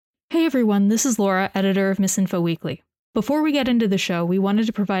Hey everyone, this is Laura, editor of Misinfo Weekly. Before we get into the show, we wanted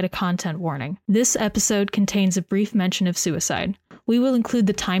to provide a content warning. This episode contains a brief mention of suicide. We will include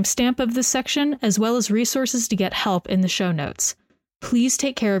the timestamp of this section, as well as resources to get help in the show notes. Please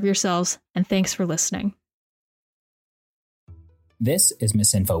take care of yourselves, and thanks for listening. This is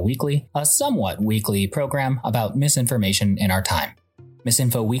Misinfo Weekly, a somewhat weekly program about misinformation in our time.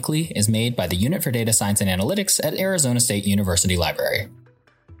 Misinfo Weekly is made by the Unit for Data Science and Analytics at Arizona State University Library.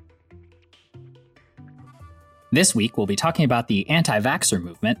 This week, we'll be talking about the anti-vaxxer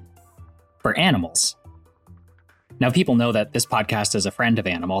movement for animals. Now, people know that this podcast is a friend of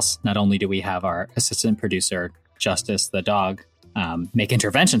animals. Not only do we have our assistant producer, Justice the dog, make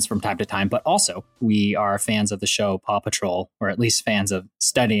interventions from time to time, but also we are fans of the show Paw Patrol, or at least fans of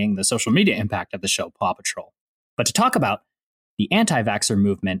studying the social media impact of the show Paw Patrol. But to talk about the anti-vaxxer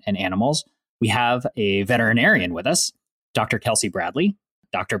movement and animals, we have a veterinarian with us, Dr. Kelsey Bradley.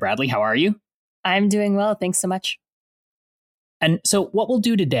 Dr. Bradley, how are you? I'm doing well. Thanks so much. And so what we'll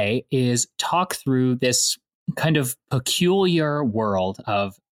do today is talk through this kind of peculiar world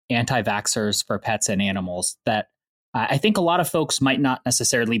of anti-vaxxers for pets and animals that I think a lot of folks might not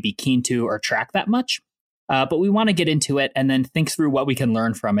necessarily be keen to or track that much. But we want to get into it and then think through what we can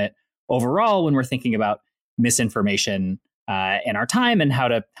learn from it overall when we're thinking about misinformation in our time and how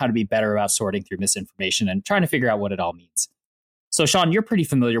to be better about sorting through misinformation and trying to figure out what it all means. So, Sean, you're pretty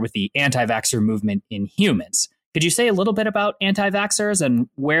familiar with the anti-vaxxer movement in humans. Could you say a little bit about anti-vaxxers and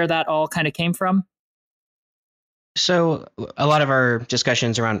where that all kind of came from? So a lot of our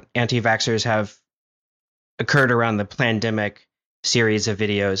discussions around anti-vaxxers have occurred around the Plandemic series of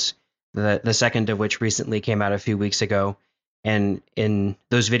videos, the second of which recently came out a few weeks ago. And in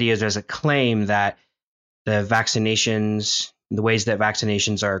those videos, there's a claim that the vaccinations, the ways that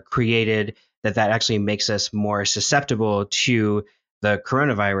vaccinations are created, that actually makes us more susceptible to the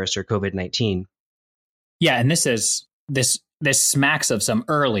coronavirus or COVID-19. Yeah, and this smacks of some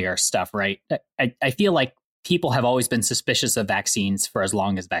earlier stuff, right? I feel like people have always been suspicious of vaccines for as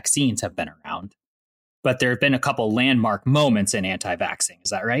long as vaccines have been around. But there have been a couple landmark moments in anti-vaxxing.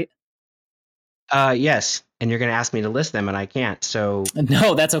 Is that right? Yes, and you're going to ask me to list them, and I can't. So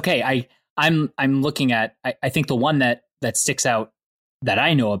no, that's okay. I'm looking at. I think the one that sticks out that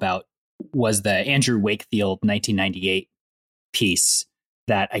I know about was the Andrew Wakefield 1998 piece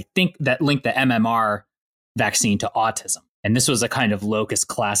that I think that linked the MMR vaccine to autism. And this was a kind of locus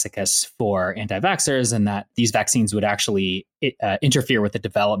classicus for anti-vaxxers, and that these vaccines would actually interfere with the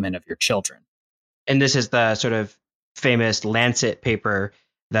development of your children. And this is the sort of famous Lancet paper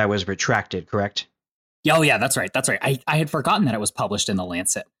that was retracted, correct? Oh, yeah, that's right. That's right. I had forgotten that it was published in the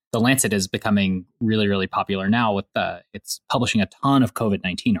Lancet. The Lancet is becoming really, really popular now with it's publishing a ton of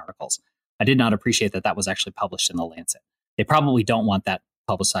COVID-19 articles. I did not appreciate that was actually published in the Lancet. They probably don't want that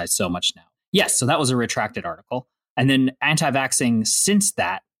publicized so much now. Yes, so that was a retracted article. And then anti-vaxxing since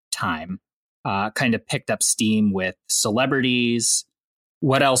that time kind of picked up steam with celebrities.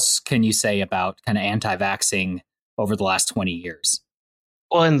 What else can you say about kind of anti-vaxxing over the last 20 years?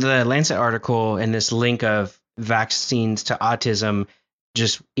 Well, in the Lancet article and this link of vaccines to autism,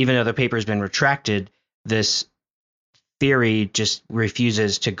 just even though the paper has been retracted, this theory just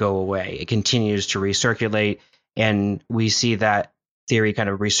refuses to go away. It continues to recirculate, and we see that theory kind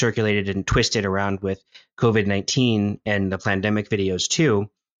of recirculated and twisted around with COVID-19 and the Plandemic videos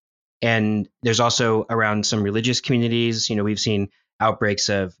too. And there's also around some religious communities, we've seen outbreaks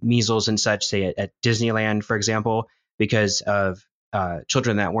of measles and such, say at Disneyland, for example, because of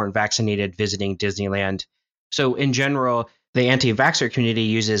children that weren't vaccinated visiting Disneyland. So in general, the anti-vaxxer community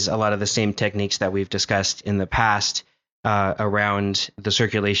uses a lot of the same techniques that we've discussed in the past around the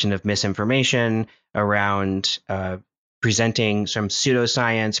circulation of misinformation, around presenting some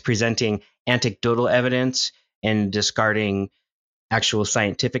pseudoscience, presenting anecdotal evidence, and discarding actual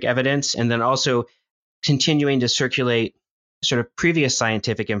scientific evidence, and then also continuing to circulate sort of previous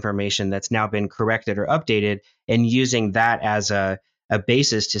scientific information that's now been corrected or updated, and using that as a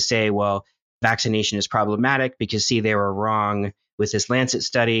basis to say, well, vaccination is problematic because, see, they were wrong with this Lancet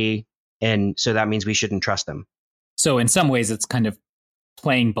study, and so that means we shouldn't trust them. So in some ways, it's kind of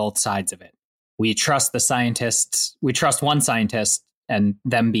playing both sides of it. We trust the scientists. We trust one scientist and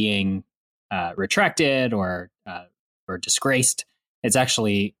them being retracted or disgraced. It's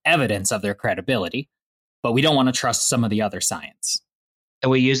actually evidence of their credibility, but we don't want to trust some of the other science. And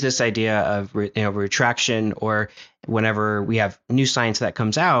we use this idea of retraction, or whenever we have new science that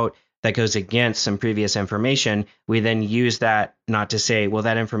comes out that goes against some previous information, we then use that not to say, well,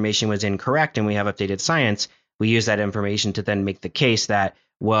 that information was incorrect and we have updated science. We use that information to then make the case that,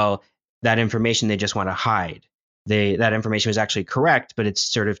 well, that information they just want to hide. that information was actually correct, but it's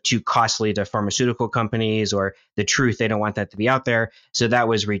sort of too costly to pharmaceutical companies, or the truth, they don't want that to be out there. So that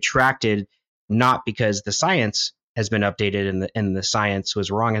was retracted, not because the science has been updated and the science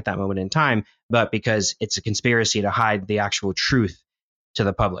was wrong at that moment in time, but because it's a conspiracy to hide the actual truth to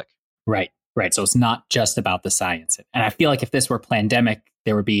the public. Right. So it's not just about the science. And I feel like if this were pandemic,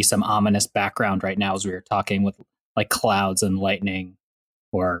 there would be some ominous background right now as we were talking, with like clouds and lightning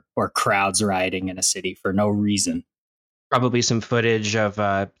or crowds rioting in a city for no reason. Probably some footage of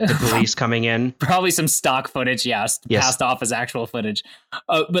the police coming in. Probably some stock footage, yes. Passed off as actual footage.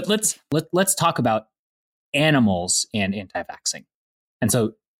 But let's talk about animals and anti-vaxxing. And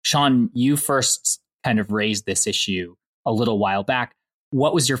so, Sean, you first kind of raised this issue a little while back.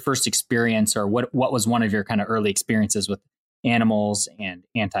 What was your first experience, or what was one of your kind of early experiences with animals and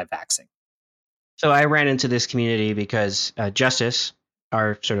anti-vaxxing? So I ran into this community because Justice,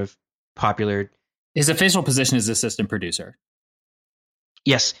 our sort of popular... His official position is assistant producer.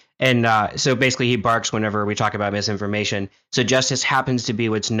 Yes. And so basically he barks whenever we talk about misinformation. So Justice happens to be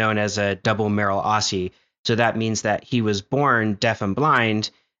what's known as a double Merrill Aussie. So that means that he was born deaf and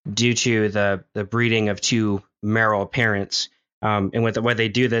blind due to the breeding of two Merrill parents. And why they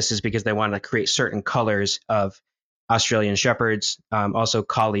do this is because they want to create certain colors of Australian Shepherds. Also,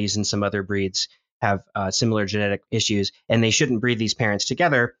 Collies and some other breeds have similar genetic issues, and they shouldn't breed these parents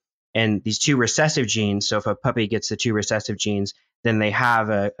together. And these two recessive genes, so if a puppy gets the two recessive genes, then they have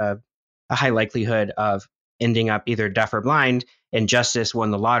a high likelihood of ending up either deaf or blind, and Justice won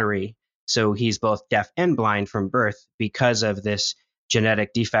the lottery. So he's both deaf and blind from birth because of this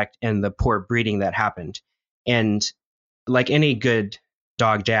genetic defect and the poor breeding that happened. And like any good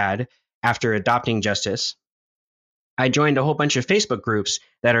dog dad, after adopting Justice, I joined a whole bunch of Facebook groups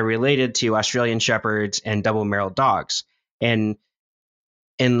that are related to Australian Shepherds and double Merrill dogs. And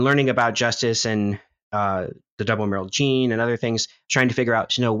in learning about Justice and the double Merrill gene and other things, trying to figure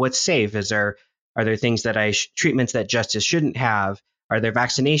out, what's safe. Are there things that treatments that Justice shouldn't have? Are there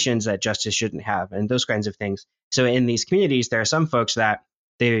vaccinations that Justice shouldn't have? And those kinds of things. So in these communities, there are some folks that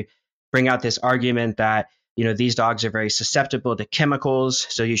they bring out this argument that, these dogs are very susceptible to chemicals,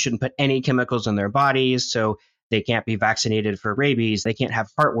 so you shouldn't put any chemicals in their bodies. So they can't be vaccinated for rabies. They can't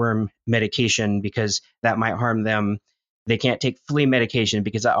have heartworm medication because that might harm them. They can't take flea medication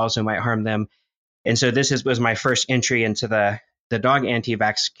because that also might harm them. And so this was my first entry into the dog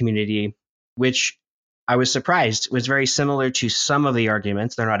anti-vax community, which I was surprised was very similar to some of the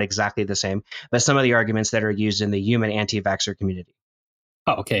arguments. They're not exactly the same, but some of the arguments that are used in the human anti-vaxxer community.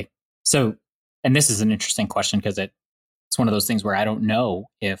 Oh, okay. So, and this is an interesting question because it's one of those things where I don't know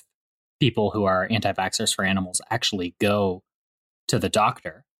if people who are anti-vaxxers for animals actually go to the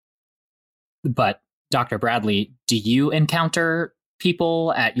doctor. But Dr. Bradley, do you encounter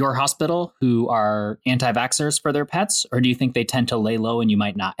people at your hospital who are anti-vaxxers for their pets, or do you think they tend to lay low and you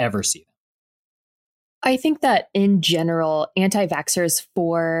might not ever see them? I think that in general, anti-vaxxers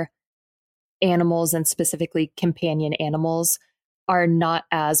for animals, and specifically companion animals, are not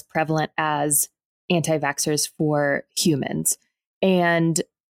as prevalent as anti-vaxxers for humans. And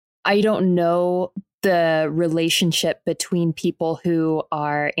I don't know the relationship between people who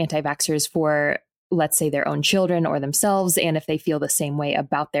are anti-vaxxers for, let's say, their own children or themselves, and if they feel the same way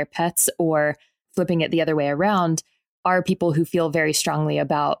about their pets, or flipping it the other way around, are people who feel very strongly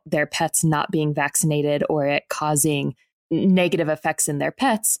about their pets not being vaccinated or it causing negative effects in their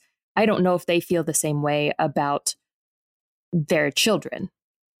pets. I don't know if they feel the same way about their children.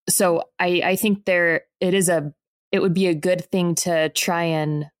 So I think it would be a good thing to try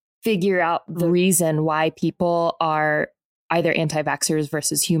and figure out the reason why people are either anti-vaxxers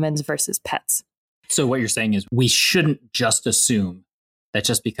versus humans versus pets. So what you're saying is we shouldn't just assume that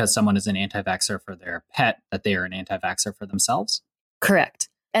just because someone is an anti-vaxxer for their pet, that they are an anti-vaxxer for themselves? Correct.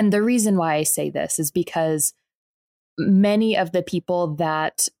 And the reason why I say this is because many of the people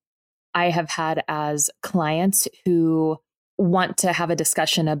that I have had as clients who want to have a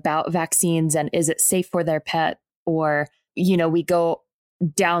discussion about vaccines and is it safe for their pet, or, we go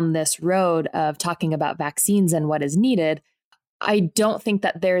down this road of talking about vaccines and what is needed, I don't think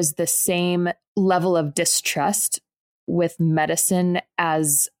that there's the same level of distrust with medicine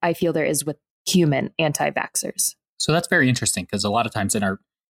as I feel there is with human anti-vaxxers. So that's very interesting, because a lot of times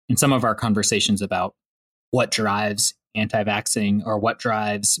in some of our conversations about what drives anti-vaxxing or what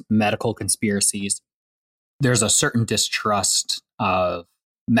drives medical conspiracies, there's a certain distrust of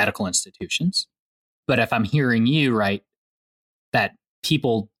medical institutions. But if I'm hearing you right, that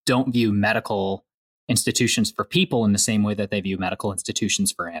people don't view medical institutions for people in the same way that they view medical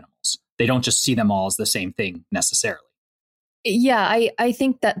institutions for animals. They don't just see them all as the same thing necessarily. Yeah, I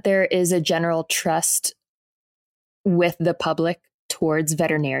think that there is a general trust with the public towards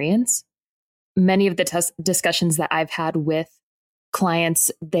veterinarians. Many of the discussions that I've had with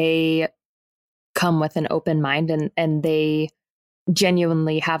clients, they come with an open mind and they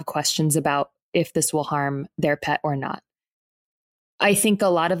genuinely have questions about if this will harm their pet or not. I think a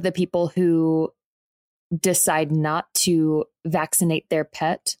lot of the people who decide not to vaccinate their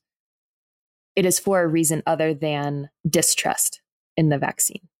pet, it is for a reason other than distrust in the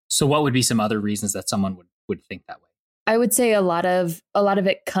vaccine. So what would be some other reasons that someone would think that way? I would say a lot of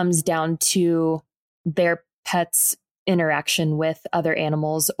it comes down to their pet's interaction with other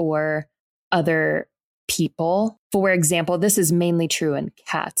animals or other people. For example, this is mainly true in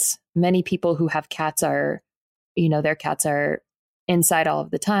cats. Many people who have cats are, their cats are inside all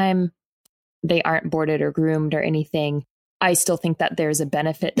of the time. They aren't boarded or groomed or anything. I still think that there's a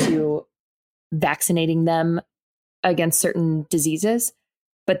benefit to vaccinating them against certain diseases,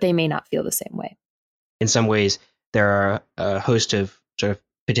 but they may not feel the same way. In some ways, there are a host of sort of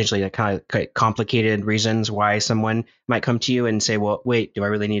potentially kind of complicated reasons why someone might come to you and say, well, wait, do I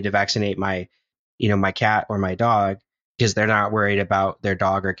really need to vaccinate my cat or my dog? Because they're not worried about their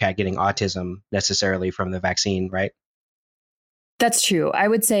dog or cat getting autism necessarily from the vaccine, right? That's true. I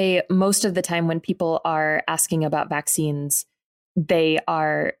would say most of the time when people are asking about vaccines, they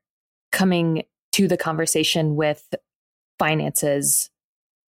are coming to the conversation with finances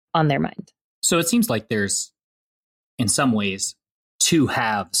on their mind. So it seems like there's, in some ways, two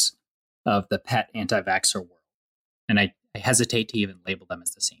halves of the pet anti-vaxxer world. And I hesitate to even label them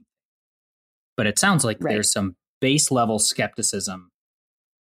as the same. But it sounds like there's some base level skepticism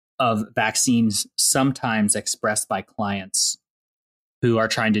of vaccines sometimes expressed by clients who are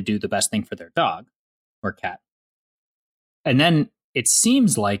trying to do the best thing for their dog or cat. And then it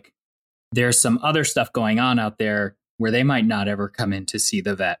seems like there's some other stuff going on out there where they might not ever come in to see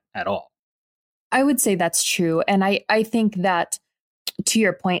the vet at all. I would say that's true. And I think that, to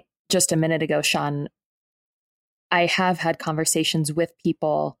your point just a minute ago, Sean, I have had conversations with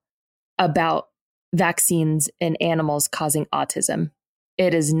people about vaccines in animals causing autism.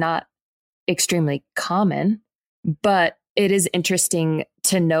 It is not extremely common, but it is interesting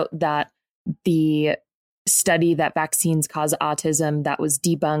to note that the study that vaccines cause autism that was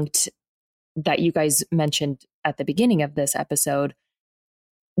debunked, that you guys mentioned at the beginning of this episode,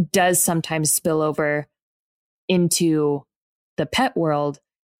 does sometimes spill over into the pet world,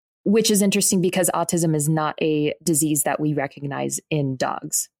 which is interesting because autism is not a disease that we recognize in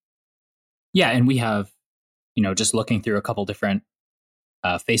dogs. Yeah, and we have, just looking through a couple different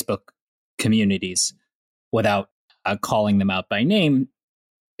Facebook communities without calling them out by name,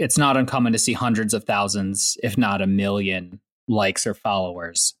 it's not uncommon to see hundreds of thousands, if not 1 million likes or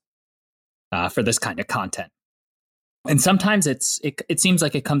followers for this kind of content. And sometimes it seems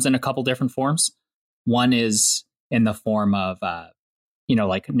like it comes in a couple different forms. One is in the form of,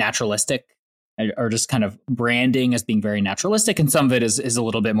 like naturalistic or just kind of branding as being very naturalistic. And some of it is a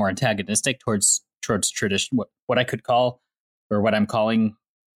little bit more antagonistic towards tradition, what I could call, or what I'm calling,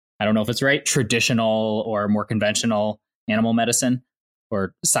 I don't know if it's right, traditional or more conventional animal medicine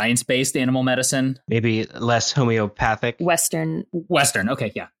or science-based animal medicine. Maybe less homeopathic. Western.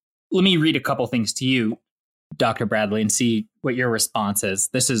 Okay, yeah. Let me read a couple things to you, Dr. Bradley, and see what your response is.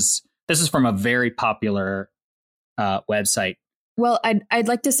 This is from a very popular website. Well, I'd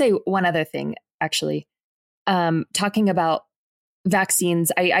like to say one other thing, actually. Talking about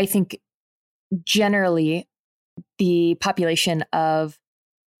vaccines, I think generally the population of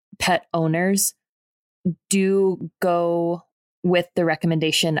pet owners do go with the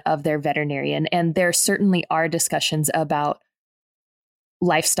recommendation of their veterinarian. And there certainly are discussions about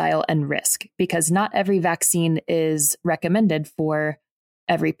lifestyle and risk, because not every vaccine is recommended for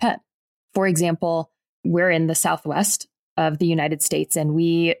every pet. For example, we're in the Southwest of the United States, and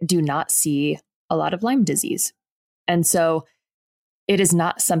we do not see a lot of Lyme disease. And so it is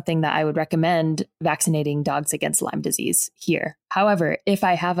not something that I would recommend vaccinating dogs against Lyme disease here. However, if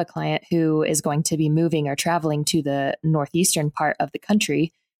I have a client who is going to be moving or traveling to the northeastern part of the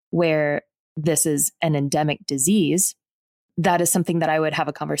country where this is an endemic disease, that is something that I would have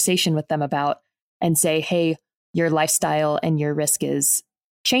a conversation with them about and say, hey, your lifestyle and your risk is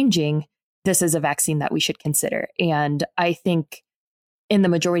changing. This is a vaccine that we should consider. And I think in the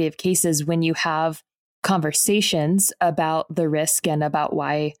majority of cases, when you have conversations about the risk and about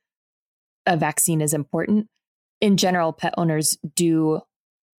why a vaccine is important, in general, pet owners do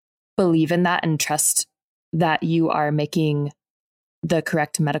believe in that and trust that you are making the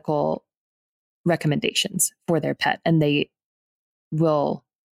correct medical recommendations for their pet, and they will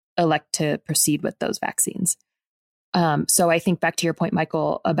elect to proceed with those vaccines. So I think back to your point,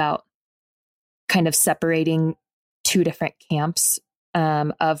 Michael, about kind of separating two different camps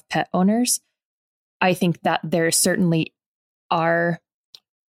of pet owners. I think that there certainly are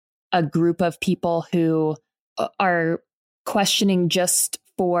a group of people who are questioning just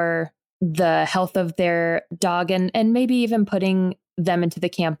for the health of their dog, and maybe even putting them into the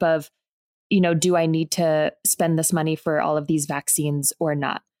camp of, do I need to spend this money for all of these vaccines or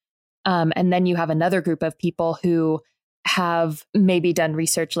not? And then you have another group of people who have maybe done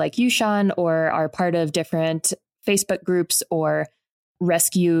research like you, Sean, or are part of different Facebook groups or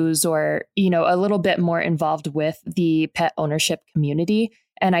rescues, or, a little bit more involved with the pet ownership community.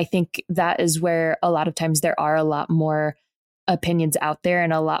 And I think that is where a lot of times there are a lot more opinions out there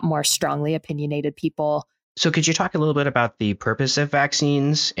and a lot more strongly opinionated people. So could you talk a little bit about the purpose of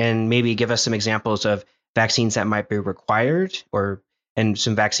vaccines and maybe give us some examples of vaccines that might be required and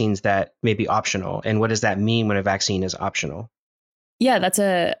some vaccines that may be optional? And what does that mean when a vaccine is optional? Yeah, that's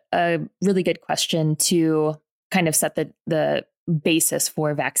a really good question to kind of set the basis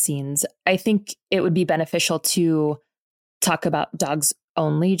for vaccines. I think it would be beneficial to talk about dogs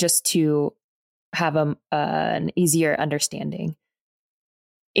only, just to have an easier understanding.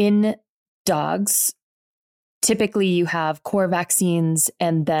 In dogs, typically you have core vaccines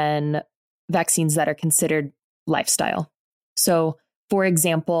and then vaccines that are considered lifestyle. So, for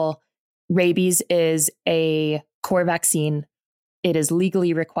example, rabies is a core vaccine. It is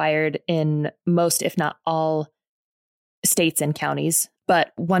legally required in most, if not all, states and counties.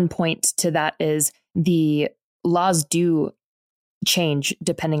 But one point to that is the laws do change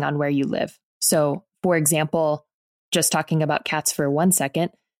depending on where you live. So, for example, just talking about cats for 1 second,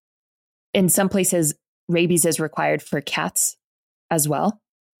 in some places, rabies is required for cats as well.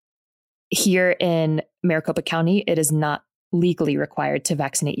 Here in Maricopa County, it is not legally required to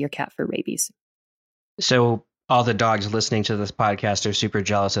vaccinate your cat for rabies. So all the dogs listening to this podcast are super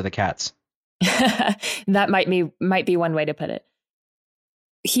jealous of the cats. That might be one way to put it.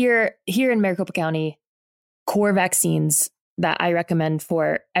 Here in Maricopa County, core vaccines that I recommend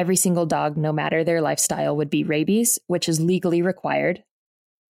for every single dog, no matter their lifestyle, would be rabies, which is legally required,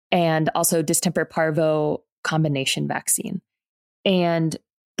 and also distemper parvo combination vaccine. And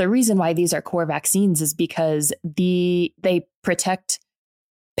the reason why these are core vaccines is because they protect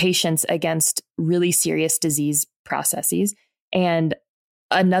patients against really serious disease processes. And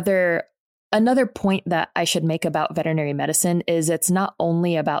another point that I should make about veterinary medicine is it's not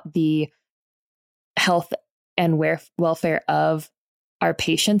only about the health and welfare of our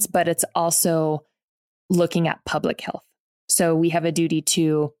patients, but it's also looking at public health. So we have a duty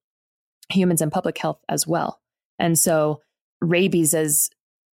to humans and public health as well. And so rabies is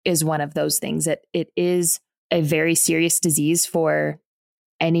one of those things. It is a very serious disease for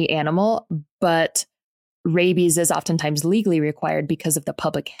any animal, but rabies is oftentimes legally required because of the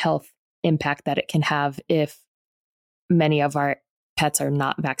public health impact that it can have if many of our pets are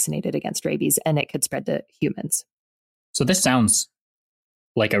not vaccinated against rabies, and it could spread to humans. So this sounds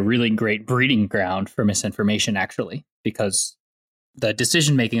like a really great breeding ground for misinformation, actually, because the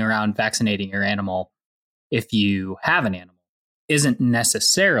decision-making around vaccinating your animal, if you have an animal, isn't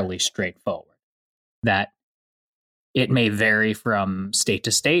necessarily straightforward. That it may vary from state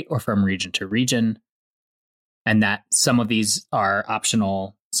to state or from region to region, and that some of these are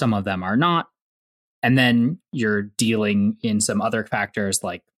optional, some of them are not. And then you're dealing in some other factors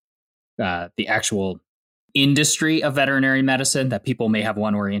like the actual industry of veterinary medicine that people may have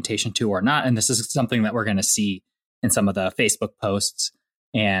one orientation to or not. And this is something that we're going to see in some of the Facebook posts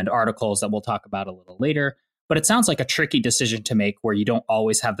and articles that we'll talk about a little later. But it sounds like a tricky decision to make where you don't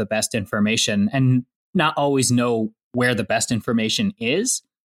always have the best information and not always know where the best information is.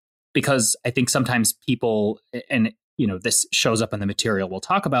 Because I think sometimes people, and this shows up in the material we'll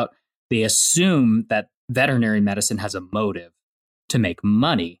talk about, they assume that veterinary medicine has a motive to make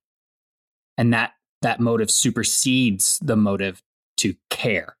money, and that motive supersedes the motive to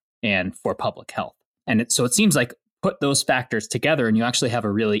care and for public health. And so it seems like put those factors together and you actually have a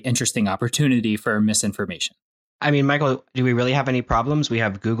really interesting opportunity for misinformation. I mean, Michael, do we really have any problems? We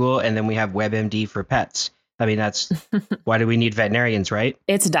have Google and then we have WebMD for pets. I mean, that's why do we need veterinarians, right?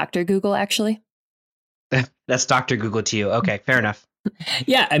 It's Dr. Google, actually. That's Dr. Google to you. Okay, fair enough.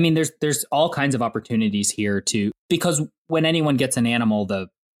 Yeah, I mean, there's all kinds of opportunities here because when anyone gets an animal,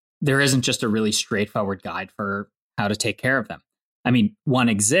 there isn't just a really straightforward guide for how to take care of them. I mean, one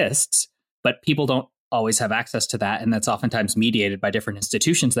exists, but people don't always have access to that, and that's oftentimes mediated by different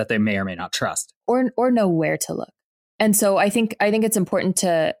institutions that they may or may not trust or know where to look. And so I think it's important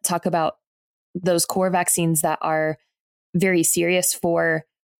to talk about those core vaccines that are very serious for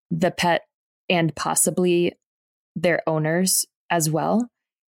the pet and possibly their owners as well.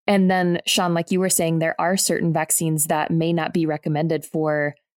 And then, Sean, like you were saying, there are certain vaccines that may not be recommended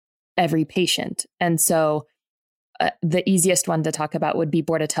for every patient. And so the easiest one to talk about would be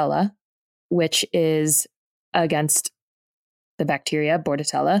Bordetella, which is against the bacteria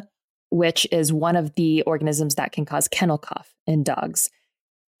Bordetella, which is one of the organisms that can cause kennel cough in dogs.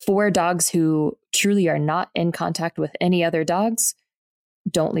 For dogs who truly are not in contact with any other dogs,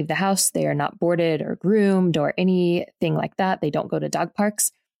 don't leave the house, they are not boarded or groomed or anything like that, they don't go to dog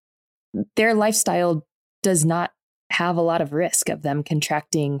parks, their lifestyle does not have a lot of risk of them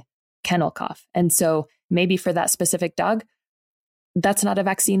contracting kennel cough. And so maybe for that specific dog, that's not a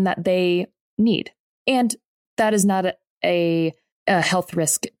vaccine that they need. And that is not a health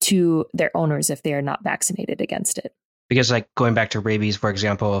risk to their owners if they are not vaccinated against it. Because like going back to rabies, for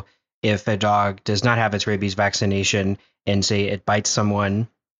example, if a dog does not have its rabies vaccination and say it bites someone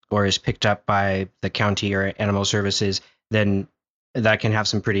or is picked up by the county or animal services, then that can have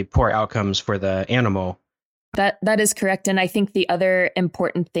some pretty poor outcomes for the animal. That is correct. And I think the other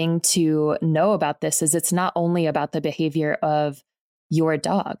important thing to know about this is it's not only about the behavior of your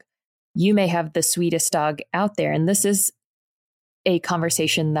dog. You may have the sweetest dog out there, and this is a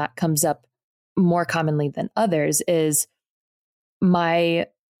conversation that comes up more commonly than others, is my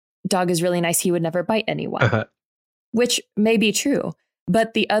dog is really nice, he would never bite anyone, which may be true.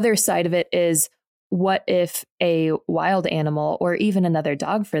 But the other side of it is, what if a wild animal, or even another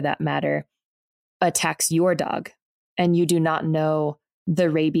dog for that matter, attacks your dog and you do not know the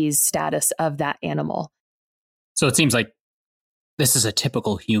rabies status of that animal? So it seems like this is a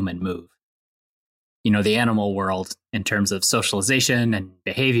typical human move. You know, the animal world, in terms of socialization and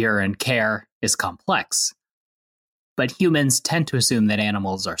behavior and care, is complex. But humans tend to assume that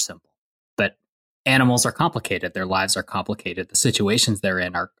animals are simple. But animals are complicated. Their lives are complicated. The situations they're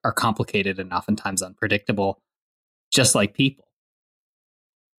in are complicated and oftentimes unpredictable, just like people.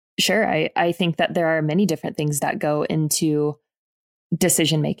 Sure. I think that there are many different things that go into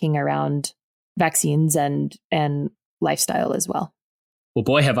decision-making around vaccines and lifestyle as well. Well,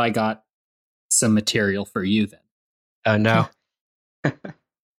 boy, have I got some material for you then. No.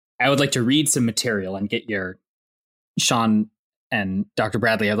 I would like to read some material and get your, Sean and Dr.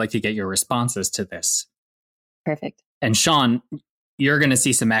 Bradley, I'd like to get your responses to this. Perfect. And Sean, you're going to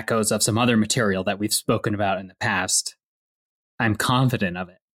see some echoes of some other material that we've spoken about in the past. I'm confident of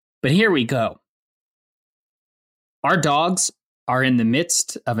it. But here we go. Our dogs are in the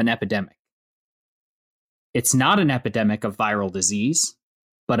midst of an epidemic. It's not an epidemic of viral disease,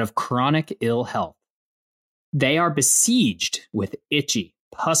 but of chronic ill health. They are besieged with itchy,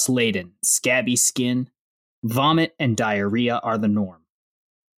 pus-laden, scabby skin. Vomit and diarrhea are the norm.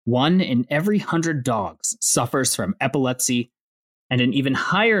 1 in every 100 dogs suffers from epilepsy, and an even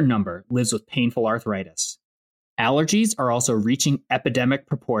higher number lives with painful arthritis. Allergies are also reaching epidemic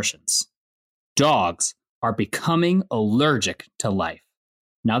proportions. Dogs are becoming allergic to life.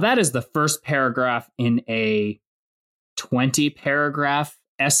 Now, that is the first paragraph in a 20-paragraph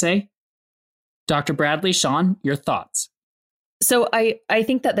essay. Dr. Bradley, Sean, your thoughts? So I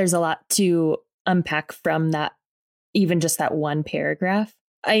think that there's a lot to unpack from that, even just that one paragraph.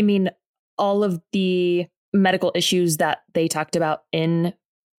 I mean, all of the medical issues that they talked about in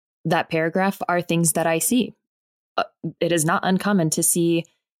that paragraph are things that I see. It is not uncommon to see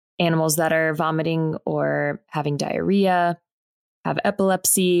animals that are vomiting or having diarrhea, have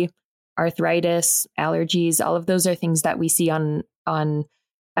epilepsy, arthritis, allergies. All of those are things that we see on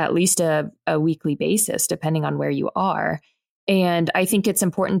at least a weekly basis, depending on where you are. And I think it's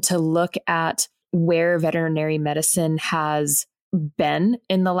important to look at where veterinary medicine has been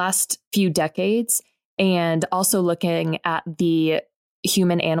in the last few decades, and also looking at the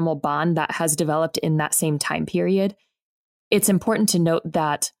human-animal bond that has developed in that same time period. It's important to note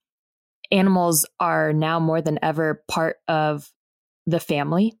that animals are now more than ever part of the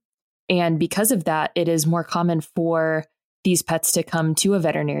family. And because of that, it is more common for these pets to come to a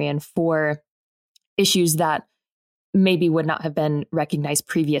veterinarian for issues that maybe would not have been recognized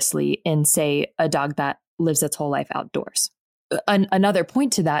previously in, say, a dog that lives its whole life outdoors. Another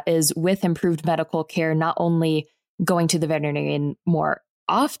point to that is, with improved medical care, not only going to the veterinarian more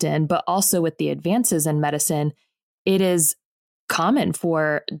often, but also with the advances in medicine, it is common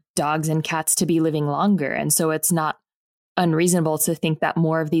for dogs and cats to be living longer. And so it's not unreasonable to think that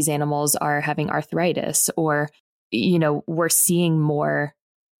more of these animals are having arthritis, or, you know, we're seeing more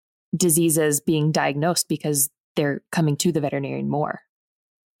diseases being diagnosed because they're coming to the veterinarian more.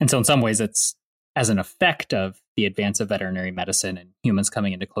 And so in some ways, it's as an effect of the advance of veterinary medicine and humans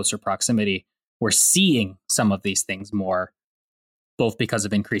coming into closer proximity, we're seeing some of these things more, both because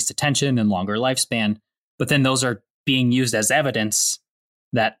of increased attention and longer lifespan. But then those are being used as evidence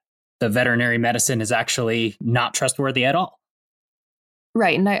that the veterinary medicine is actually not trustworthy at all.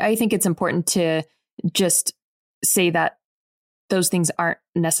 Right. And I think it's important to just say that those things aren't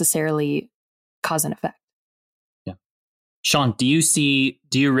necessarily cause and effect. Yeah. Sean, do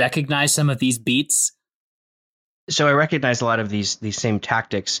you recognize some of these beats? So I recognize a lot of these same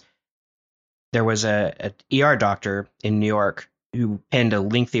tactics. There was a ER doctor in New York who penned a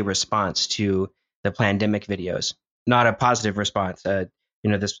lengthy response to the Plandemic videos. Not a positive response, a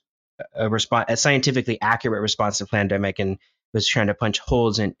scientifically accurate response to Plandemic, and was trying to punch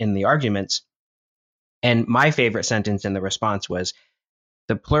holes in the arguments. And my favorite sentence in the response was,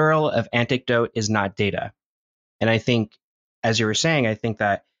 "The plural of anecdote is not data." And I think, as you were saying, I think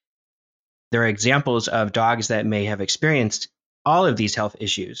that there are examples of dogs that may have experienced all of these health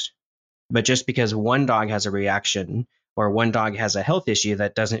issues. But just because one dog has a reaction or one dog has a health issue,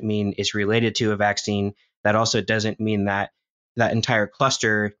 that doesn't mean it's related to a vaccine. That also doesn't mean that that entire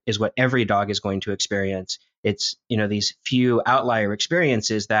cluster is what every dog is going to experience. It's, these few outlier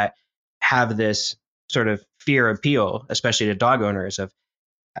experiences that have this sort of fear appeal, especially to dog owners, of,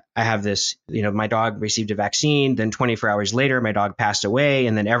 I have this, my dog received a vaccine, then 24 hours later, my dog passed away.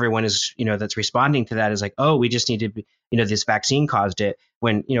 And then everyone is, that's responding to that is like, oh, we just need to, this vaccine caused it,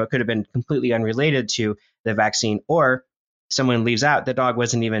 when, it could have been completely unrelated to the vaccine. Or someone leaves out the dog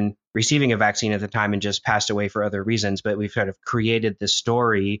wasn't even receiving a vaccine at the time and just passed away for other reasons. But we've sort of created this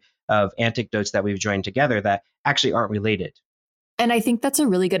story of anecdotes that we've joined together that actually aren't related. And I think that's a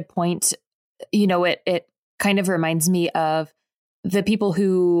really good point. It kind of reminds me of the people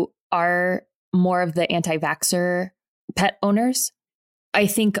who are more of the anti-vaxxer pet owners. I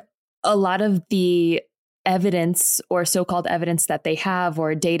think a lot of the evidence or so-called evidence that they have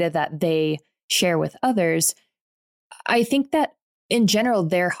or data that they share with others, I think that in general,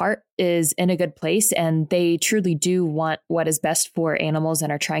 their heart is in a good place and they truly do want what is best for animals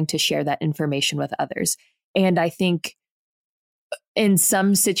and are trying to share that information with others. And I think in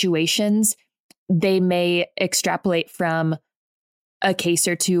some situations, they may extrapolate from a case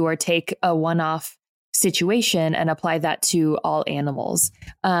or two or take a one-off situation and apply that to all animals.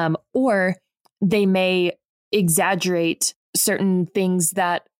 Or they may exaggerate certain things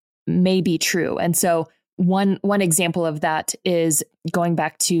that may be true. And so one example of that is going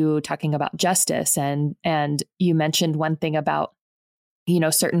back to talking about justice. And you mentioned one thing about,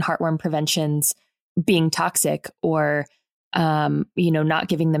 certain heartworm preventions being toxic or, not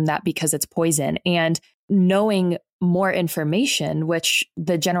giving them that because it's poison. And knowing more information, which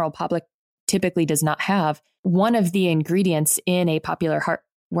the general public typically does not have, one of the ingredients in a popular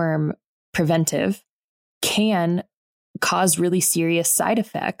heartworm preventive can cause really serious side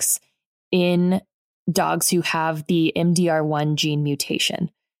effects in dogs who have the MDR1 gene mutation.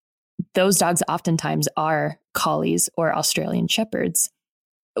 Those dogs oftentimes are collies or Australian shepherds.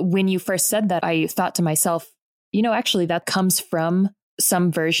 When you first said that, I thought to myself, actually that comes from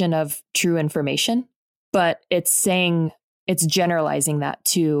some version of true information, but it's generalizing that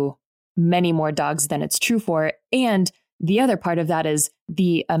to many more dogs than it's true for. And the other part of that is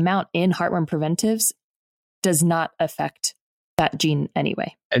the amount in heartworm preventives does not affect that gene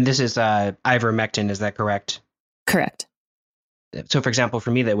anyway. And this is ivermectin, is that correct? Correct. So, for example,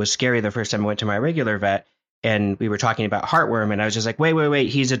 for me, that was scary the first time I went to my regular vet and we were talking about heartworm and I was just like, wait,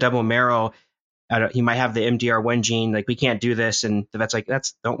 he's a double marrow. He might have the MDR1 gene. Like, we can't do this. And the vet's like,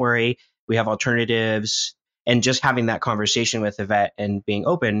 don't worry. We have alternatives. And just having that conversation with the vet and being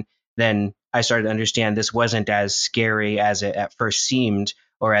open, then I started to understand this wasn't as scary as it at first seemed,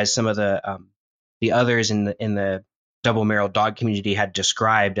 or as some of the others in the double marrow dog community had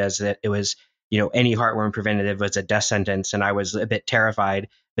described, as that it was, any heartworm preventative was a death sentence. And I was a bit terrified.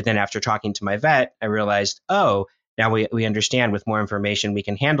 But then after talking to my vet, I realized, oh, now we understand with more information, we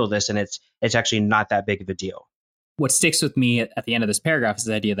can handle this. And it's actually not that big of a deal. What sticks with me at the end of this paragraph is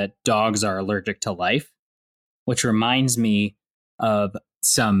the idea that dogs are allergic to life, which reminds me of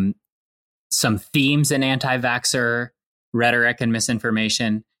some themes in anti-vaxxer rhetoric and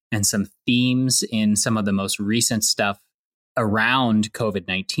misinformation, and some themes in some of the most recent stuff around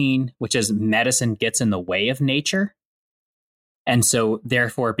COVID-19, which is medicine gets in the way of nature. And so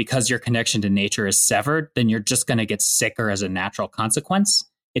therefore, because your connection to nature is severed, then you're just going to get sicker as a natural consequence.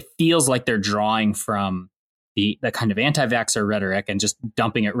 It feels like they're drawing from the kind of anti-vaxxer rhetoric and just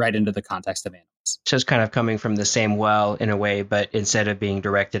dumping it right into the context of animals. So it's kind of coming from the same well in a way, but instead of being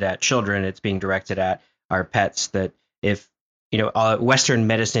directed at children, it's being directed at our pets. That if, Western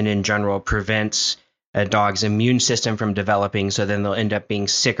medicine in general prevents a dog's immune system from developing, so then they'll end up being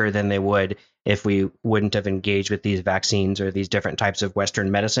sicker than they would if we wouldn't have engaged with these vaccines or these different types of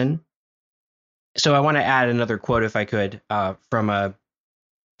Western medicine. So I want to add another quote, if I could, from a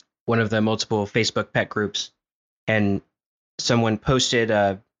one of the multiple Facebook pet groups, and someone posted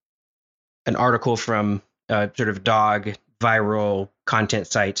an article from a sort of dog viral content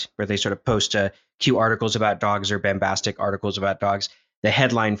site where they sort of post cute articles about dogs or bombastic articles about dogs. The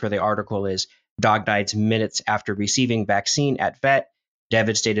headline for the article is "Dog Died Minutes After Receiving Vaccine at Vet,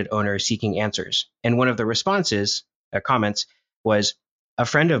 Devastated Owner Seeking Answers." And one of the responses, comments, was, "A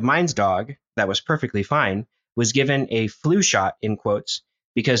friend of mine's dog that was perfectly fine was given a flu shot," in quotes,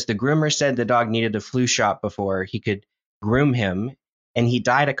 "because the groomer said the dog needed a flu shot before he could groom him, and he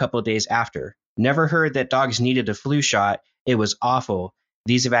died a couple of days after. Never heard that dogs needed a flu shot. It was awful.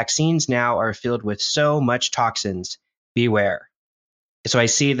 These vaccines now are filled with so much toxins. Beware." So I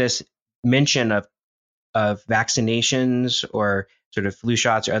see this mention of vaccinations or sort of flu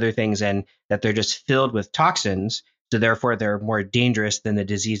shots or other things, and that they're just filled with toxins. So therefore, they're more dangerous than the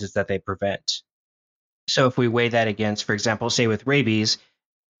diseases that they prevent. So if we weigh that against, for example, say with rabies,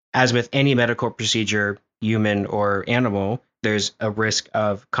 as with any medical procedure, human or animal, there's a risk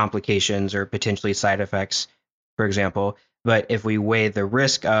of complications or potentially side effects, for example. But if we weigh the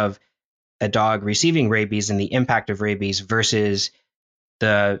risk of a dog receiving rabies and the impact of rabies versus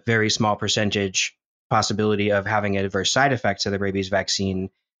the very small percentage possibility of having adverse side effects of the rabies vaccine,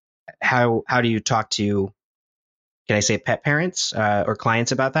 how do you talk to, can I say, pet parents or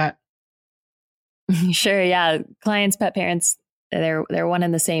clients about that? Sure. Yeah. Clients, pet parents, they're one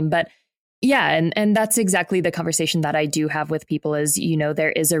and the same. But yeah, and that's exactly the conversation that I do have with people is,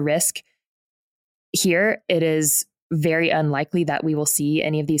 there is a risk here. It is very unlikely that we will see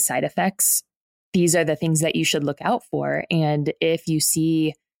any of these side effects. These are the things that you should look out for. And if you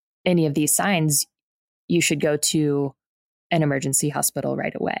see any of these signs, you should go to an emergency hospital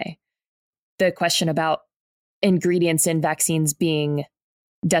right away. The question about ingredients in vaccines being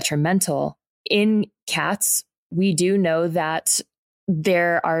detrimental, in cats, we do know that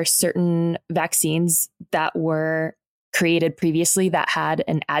there are certain vaccines that were created previously that had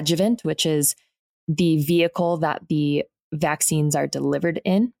an adjuvant, which is the vehicle that the vaccines are delivered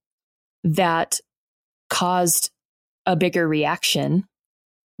in, that caused a bigger reaction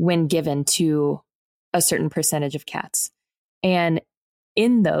when given to a certain percentage of cats. And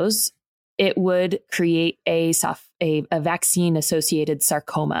in those, it would create a vaccine-associated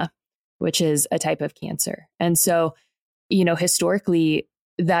sarcoma, which is a type of cancer. And so, historically,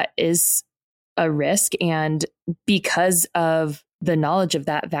 that is a risk. And because of the knowledge of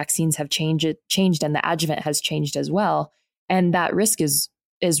that, vaccines have changed and the adjuvant has changed as well. And that risk is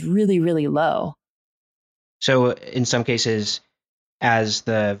really, really low. So in some cases, as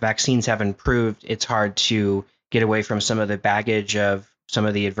the vaccines have improved, it's hard to get away from some of the baggage of some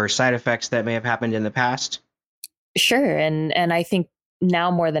of the adverse side effects that may have happened in the past? Sure. And I think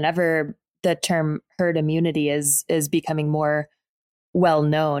now more than ever, the term herd immunity is becoming more well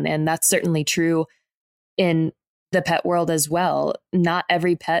known. And that's certainly true in the pet world as well. Not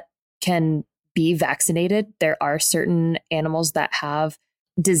every pet can be vaccinated. There are certain animals that have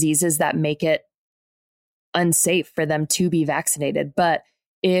diseases that make it unsafe for them to be vaccinated. But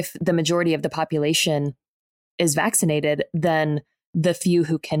if the majority of the population is vaccinated, then the few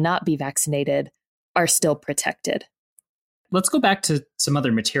who cannot be vaccinated are still protected. Let's go back to some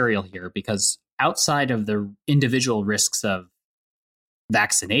other material here, because outside of the individual risks of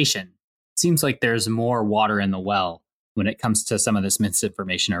vaccination, it seems like there's more water in the well when it comes to some of this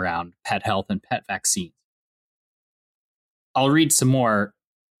misinformation around pet health and pet vaccines. I'll read some more.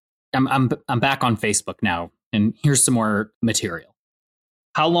 I'm back on Facebook now, and here's some more material.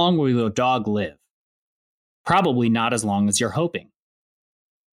 How long will your dog live? Probably not as long as you're hoping.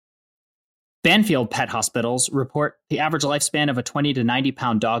 Banfield Pet Hospitals report the average lifespan of a 20 to 90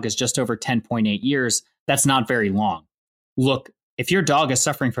 pound dog is just over 10.8 years. That's not very long. Look, if your dog is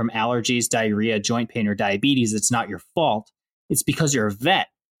suffering from allergies, diarrhea, joint pain, or diabetes, it's not your fault. It's because your vet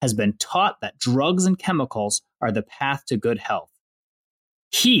has been taught that drugs and chemicals are the path to good health.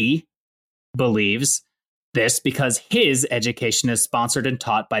 He believes this because his education is sponsored and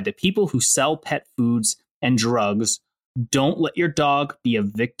taught by the people who sell pet foods and drugs. Don't let your dog be a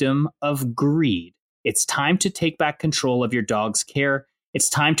victim of greed. It's time to take back control of your dog's care. It's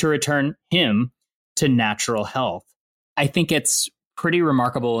time to return him to natural health. I think it's pretty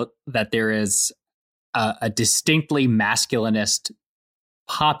remarkable that there is a distinctly masculinist,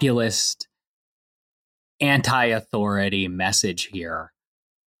 populist, anti-authority message here.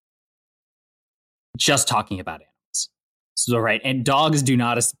 Just talking about animals. So, right. And the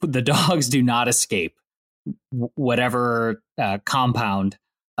dogs do not escape whatever compound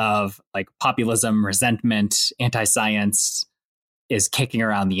of like populism, resentment, anti-science is kicking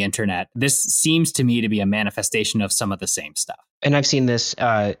around the internet. This seems to me to be a manifestation of some of the same stuff. And I've seen this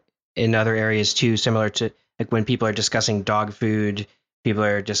in other areas too, similar to like when people are discussing dog food, people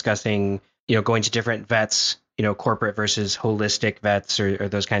are discussing, going to different vets, corporate versus holistic vets or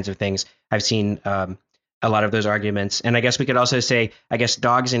those kinds of things. I've seen a lot of those arguments. And I guess we could also say, I guess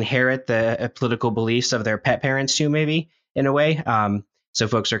dogs inherit the political beliefs of their pet parents too, maybe in a way. So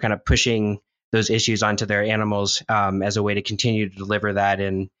folks are kind of pushing those issues onto their animals as a way to continue to deliver that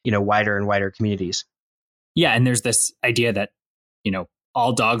in, wider and wider communities. Yeah. And there's this idea that,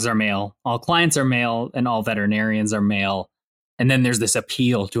 all dogs are male, all clients are male, and all veterinarians are male. And then there's this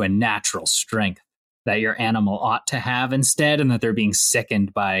appeal to a natural strength that your animal ought to have instead, and that they're being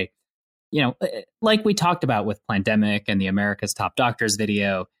sickened by, like we talked about with Plandemic and the America's Top Doctors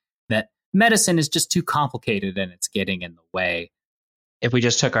video, that medicine is just too complicated and it's getting in the way. If we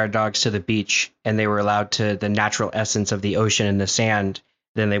just took our dogs to the beach and they were allowed to the natural essence of the ocean and the sand,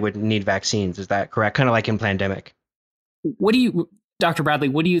 then they wouldn't need vaccines. Is that correct? Kind of like in Plandemic. Dr. Bradley,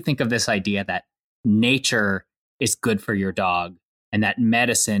 what do you think of this idea that nature is good for your dog and that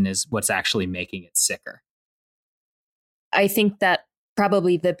medicine is what's actually making it sicker? I think that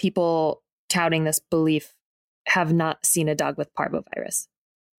probably the people touting this belief have not seen a dog with parvovirus.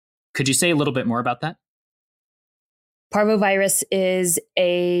 Could you say a little bit more about that? Parvovirus is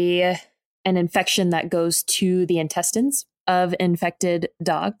an infection that goes to the intestines of infected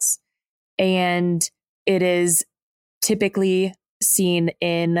dogs, and it is typically seen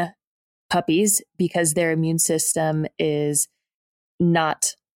in puppies because their immune system is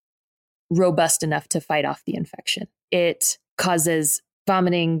not robust enough to fight off the infection. It causes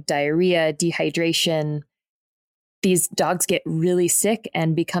vomiting, diarrhea, dehydration. These dogs get really sick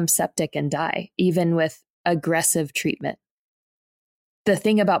and become septic and die, even with aggressive treatment. The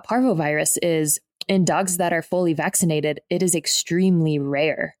thing about parvovirus is in dogs that are fully vaccinated, it is extremely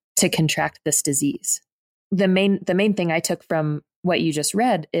rare to contract this disease. The main thing I took from what you just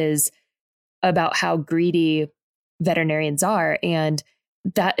read is about how greedy veterinarians are. And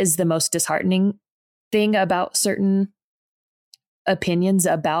that is the most disheartening thing about certain opinions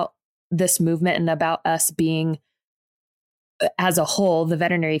about this movement and about us being, as a whole, the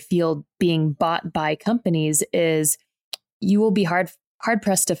veterinary field being bought by companies, is you will be hard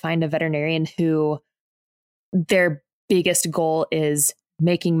pressed to find a veterinarian who their biggest goal is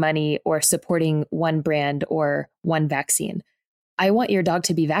making money or supporting one brand or one vaccine. I want your dog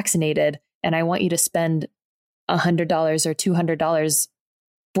to be vaccinated, and I want you to spend $100 or $200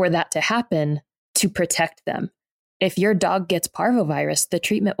 for that to happen to protect them. If your dog gets parvovirus, the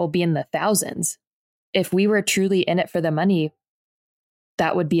treatment will be in the thousands. If we were truly in it for the money,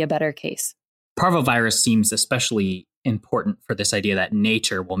 that would be a better case. Parvovirus seems especially important for this idea that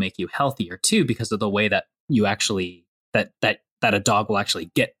nature will make you healthier too, because of the way that you actually, that a dog will actually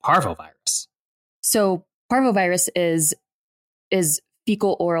get parvovirus. So parvovirus is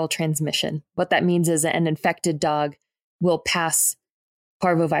fecal oral transmission. What that means is that an infected dog will pass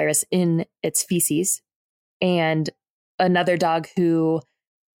parvovirus in its feces, and another dog who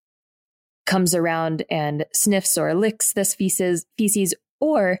comes around and sniffs or licks this feces,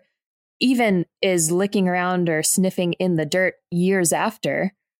 or even is licking around or sniffing in the dirt years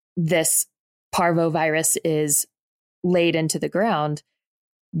after this parvovirus is laid into the ground,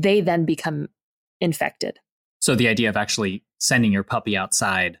 they then become infected. So the idea of actually sending your puppy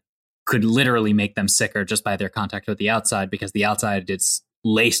outside could literally make them sicker just by their contact with the outside, because the outside is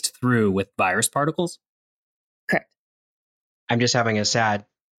laced through with virus particles? Correct. I'm just having a sad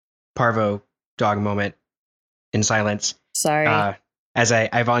parvo dog moment in silence. Sorry. As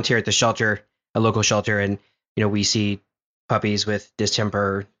I volunteer at the shelter, a local shelter, and we see puppies with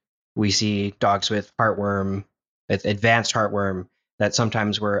distemper, we see dogs with heartworm, with advanced heartworm that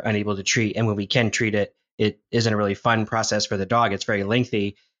sometimes we're unable to treat, and when we can treat it, it isn't a really fun process for the dog. It's very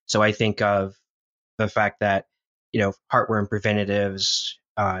lengthy. So I think of the fact that heartworm preventatives,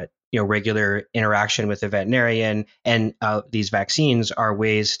 regular interaction with a veterinarian, and these vaccines are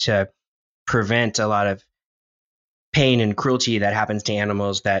ways to prevent a lot of pain and cruelty that happens to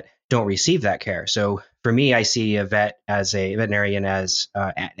animals that don't receive that care. So for me, I see a veterinarian as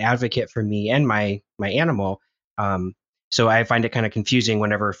an advocate for me and my animal. So I find it kind of confusing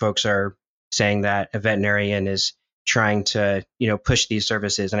whenever folks are saying that a veterinarian is trying to, push these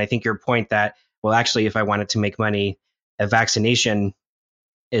services. And I think your point that, well, actually, if I wanted to make money, a vaccination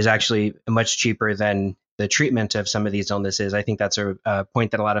is actually much cheaper than the treatment of some of these illnesses. I think that's a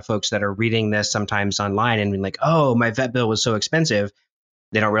point that a lot of folks that are reading this sometimes online and being like, oh, my vet bill was so expensive.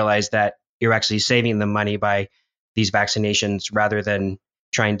 They don't realize that you're actually saving them money by these vaccinations rather than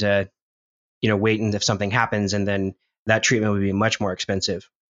trying to, wait and if something happens, and then that treatment would be much more expensive.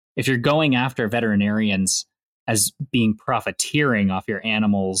 If you're going after veterinarians as being profiteering off your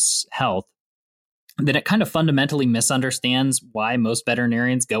animal's health, then it kind of fundamentally misunderstands why most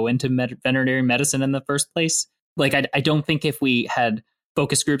veterinarians go into veterinary medicine in the first place. Like, I don't think if we had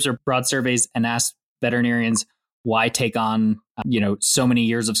focus groups or broad surveys and asked veterinarians why take on, so many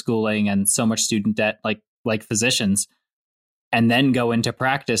years of schooling and so much student debt, like physicians, and then go into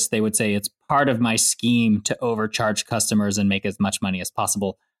practice, they would say it's part of my scheme to overcharge customers and make as much money as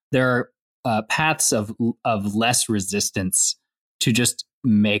possible. There are paths of less resistance to just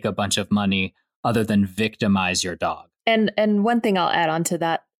make a bunch of money other than victimize your dog. And one thing I'll add on to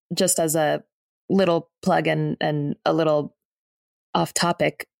that, just as a little plug and a little off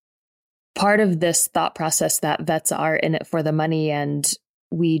topic, part of this thought process that vets are in it for the money and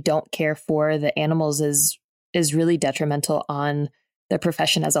we don't care for the animals is really detrimental on the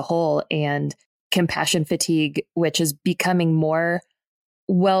profession as a whole, and compassion fatigue, which is becoming more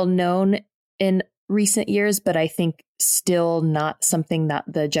well known in recent years, but I think still not something that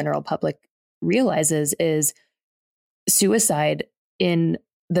the general public realizes, is suicide in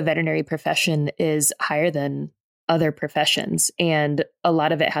the veterinary profession is higher than other professions. And a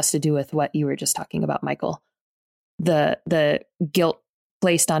lot of it has to do with what you were just talking about, Michael. The guilt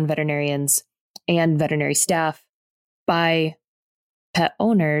placed on veterinarians and veterinary staff by pet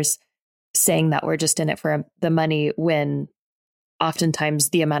owners, saying that we're just in it for the money, when oftentimes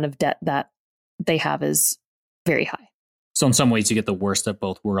the amount of debt that they have is very high. So in some ways, you get the worst of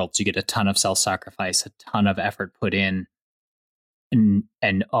both worlds. You get a ton of self-sacrifice, a ton of effort put in,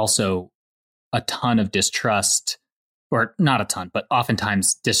 and also a ton of distrust, or not a ton, but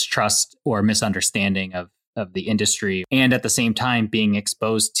oftentimes distrust or misunderstanding of the industry. And at the same time, being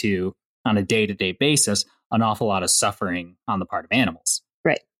exposed to, on a day-to-day basis, an awful lot of suffering on the part of animals.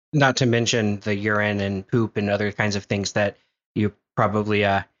 Right. Not to mention the urine and poop and other kinds of things that you probably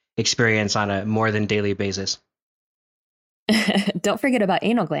experience on a more than daily basis. Don't forget about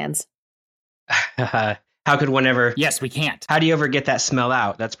anal glands. How could one ever? Yes, we can't. How do you ever get that smell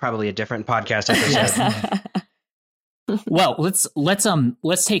out? That's probably a different podcast episode. Well,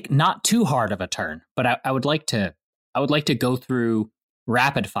 let's take not too hard of a turn, but I would like to go through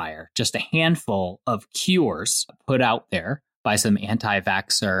rapid fire, just a handful of cures put out there by some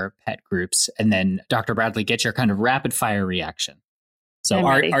anti-vaxxer pet groups, and then Dr. Bradley, get your kind of rapid fire reaction. So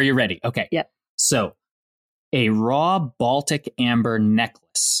are you ready? Okay. Yep. So a raw Baltic amber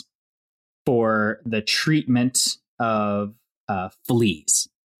necklace for the treatment of fleas.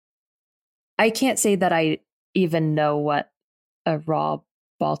 I can't say that I even know what a raw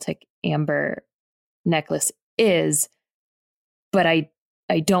Baltic amber necklace is, but I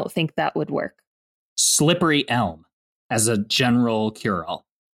don't think that would work. Slippery elm as a general cure-all.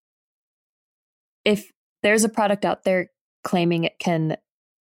 If there's a product out there claiming it can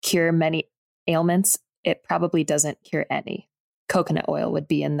cure many ailments, it probably doesn't cure any. Coconut oil would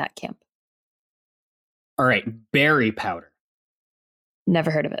be in that camp. All right, berry powder.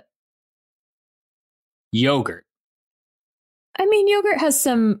 Never heard of it. Yogurt. I mean, yogurt has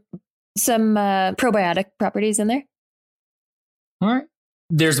some probiotic properties in there. All right.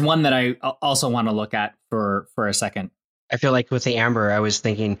 There's one that I also want to look at for a second. I feel like with the amber, I was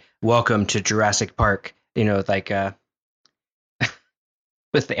thinking, welcome to Jurassic Park, like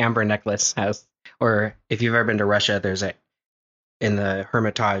with the amber necklace house. Or if you've ever been to Russia, in the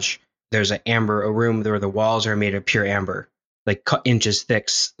Hermitage, there's a room where the walls are made of pure amber, like inches thick,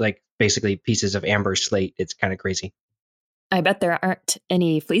 like basically pieces of amber slate. It's kind of crazy. I bet there aren't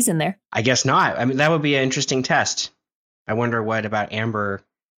any fleas in there. I guess not. I mean, that would be an interesting test. I wonder what about amber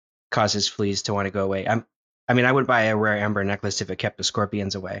causes fleas to want to go away. I would buy a rare amber necklace if it kept the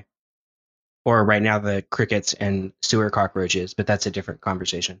scorpions away. Or right now the crickets and sewer cockroaches, but that's a different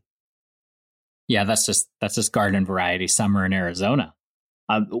conversation. Yeah, that's just garden variety summer in Arizona.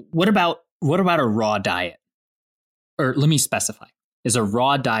 What about a raw diet? Or let me specify. Is a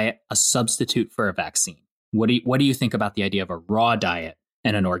raw diet a substitute for a vaccine? What do you think about the idea of a raw diet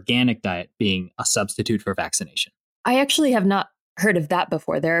and an organic diet being a substitute for vaccination? I actually have not heard of that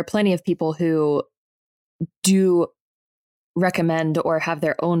before. There are plenty of people who do recommend or have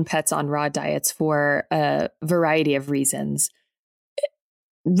their own pets on raw diets for a variety of reasons.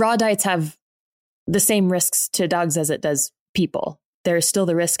 Raw diets have the same risks to dogs as it does people. There's still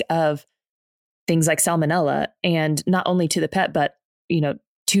the risk of things like salmonella, and not only to the pet, but,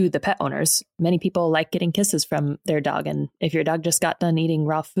 to the pet owners. Many people like getting kisses from their dog. And if your dog just got done eating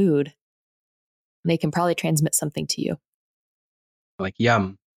raw food, they can probably transmit something to you. Like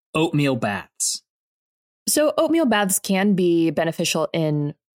yum. Oatmeal baths. So oatmeal baths can be beneficial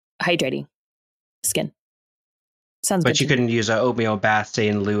in hydrating skin. Sounds good. But you couldn't use an oatmeal bath, say,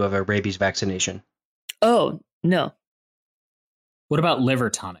 in lieu of a rabies vaccination. Oh, no. What about liver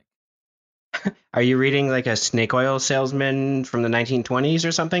tonic? Are you reading like a snake oil salesman from the 1920s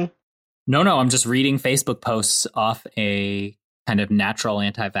or something? No, I'm just reading Facebook posts off a kind of natural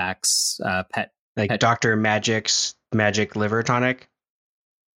anti-vax pet. Like Dr. Magic's Magic Liver Tonic?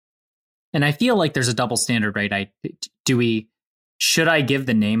 And I feel like there's a double standard, right? Should I give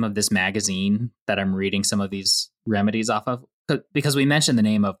the name of this magazine that I'm reading some of these remedies off of? Because we mentioned the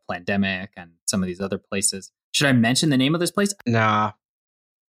name of Plandemic and some of these other places. Should I mention the name of this place? Nah,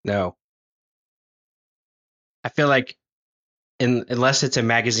 no. I feel like unless it's a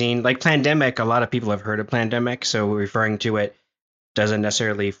magazine like Plandemic, a lot of people have heard of Plandemic, so referring to it doesn't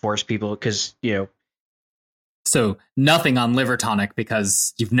necessarily force people because, So nothing on liver tonic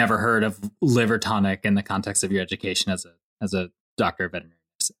because you've never heard of liver tonic in the context of your education as a doctor of veterinary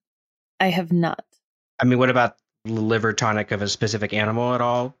medicine. I have not. I mean, what about liver tonic of a specific animal at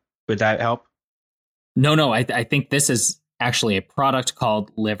all? Would that help? No. I think this is actually a product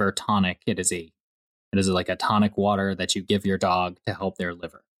called liver tonic. It is like a tonic water that you give your dog to help their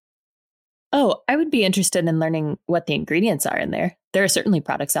liver. Oh, I would be interested in learning what the ingredients are in there. There are certainly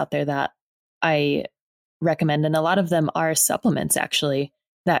products out there that I recommend, and a lot of them are supplements actually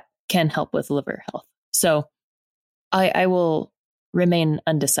that can help with liver health. So I will remain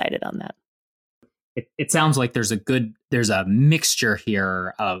undecided on that. It sounds like there's a mixture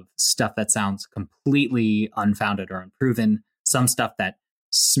here of stuff that sounds completely unfounded or unproven, some stuff that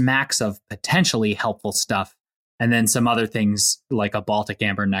smacks of potentially helpful stuff, and then some other things like a Baltic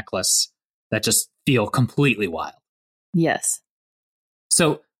amber necklace that just feel completely wild. Yes.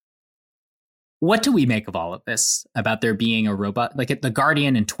 So what do we make of all of this about there being a robot? Like The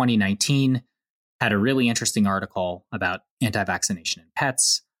Guardian in 2019 had a really interesting article about anti-vaccination in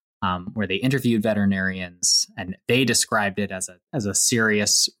pets, where they interviewed veterinarians, and they described it as a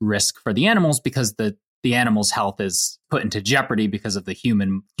serious risk for the animals because the animal's health is put into jeopardy because of the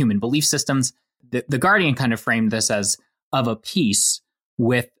human belief systems. The Guardian kind of framed this as of a piece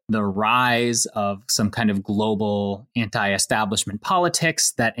with the rise of some kind of global anti-establishment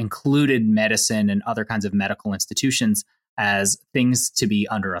politics that included medicine and other kinds of medical institutions as things to be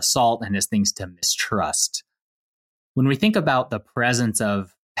under assault and as things to mistrust. When we think about the presence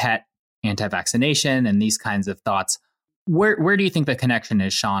of pet anti-vaccination and these kinds of thoughts, where do you think the connection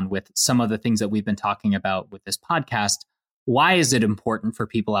is, Sean, with some of the things that we've been talking about with this podcast? Why is it important for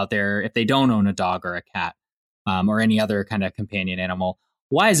people out there, if they don't own a dog or a cat or any other kind of companion animal,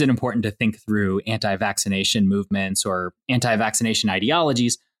 why is it important to think through anti-vaccination movements or anti-vaccination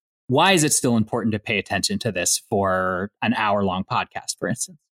ideologies? Why is it still important to pay attention to this for an hour-long podcast, for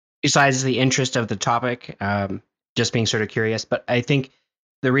instance? Besides the interest of the topic, just being sort of curious, but I think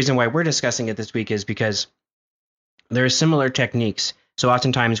the reason why we're discussing it this week is because there are similar techniques. So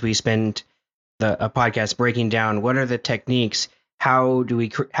oftentimes we spend a podcast breaking down what are the techniques, how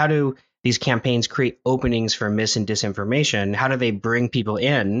do these campaigns create openings for mis and disinformation? How do they bring people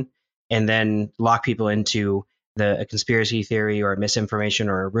in and then lock people into a conspiracy theory or misinformation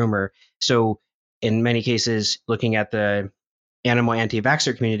or a rumor? So in many cases, looking at the animal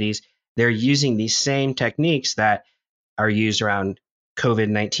anti-vaxxer communities, they're using these same techniques that are used around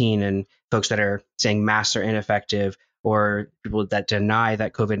COVID-19 and folks that are saying masks are ineffective, or people that deny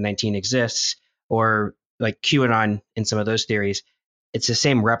that COVID-19 exists, or like QAnon in some of those theories. It's the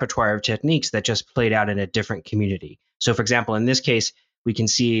same repertoire of techniques that just played out in a different community. So, for example, in this case, we can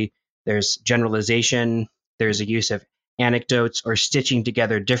see there's generalization, there's a use of anecdotes or stitching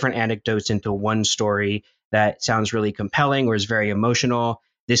together different anecdotes into one story that sounds really compelling or is very emotional.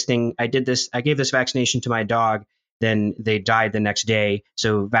 I gave this vaccination to my dog, then they died the next day.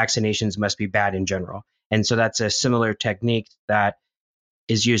 So vaccinations must be bad in general. And so that's a similar technique that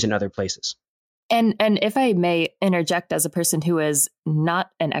is used in other places. And if I may interject, as a person who is not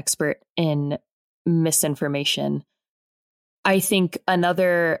an expert in misinformation, I think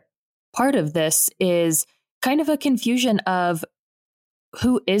another part of this is kind of a confusion of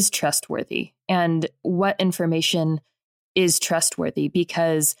who is trustworthy and what information is trustworthy,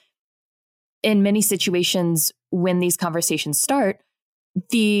 because in many situations when these conversations start,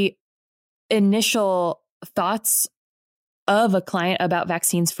 the initial thoughts of a client about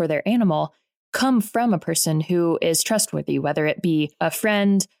vaccines for their animal come from a person who is trustworthy, whether it be a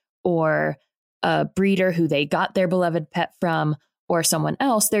friend or a breeder who they got their beloved pet from or someone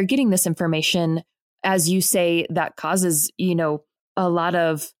else. They're getting this information, as you say, that causes, a lot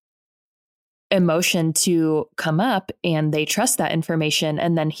of emotion to come up, and they trust that information,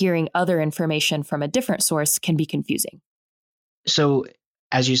 and then hearing other information from a different source can be confusing. So,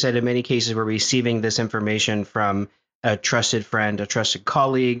 as you said, in many cases, we're receiving this information from a trusted friend, a trusted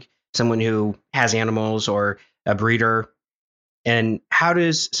colleague, someone who has animals or a breeder. And how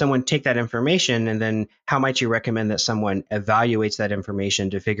does someone take that information? And then how might you recommend that someone evaluates that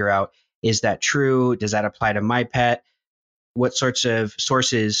information to figure out, is that true? Does that apply to my pet? What sorts of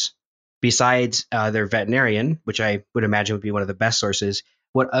sources besides their veterinarian, which I would imagine would be one of the best sources,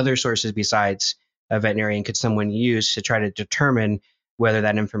 what other sources besides a veterinarian could someone use to try to determine whether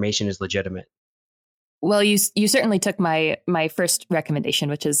that information is legitimate? Well, you certainly took my first recommendation,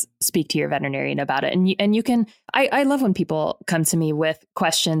 which is speak to your veterinarian about it. And you can, I love when people come to me with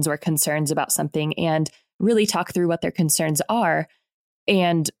questions or concerns about something and really talk through what their concerns are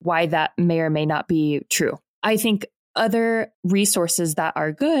and why that may or may not be true. I think other resources that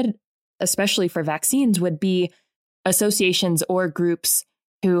are good, especially for vaccines, would be associations or groups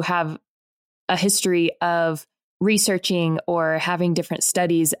who have a history of researching or having different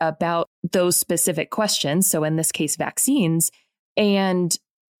studies about those specific questions. So in this case, vaccines, and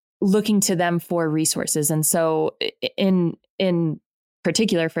looking to them for resources. And so in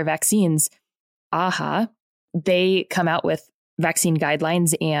particular for vaccines, AAHA, they come out with vaccine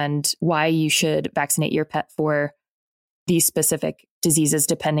guidelines and why you should vaccinate your pet for these specific diseases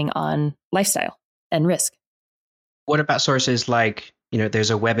depending on lifestyle and risk. What about sources like,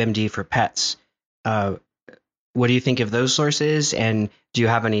 there's a WebMD for pets? What do you think of those sources? And do you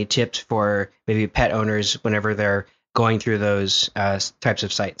have any tips for maybe pet owners whenever they're going through those types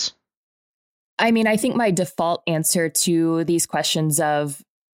of sites? I mean, I think my default answer to these questions of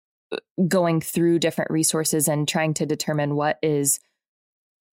going through different resources and trying to determine what is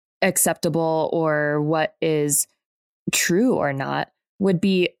acceptable or what is true or not would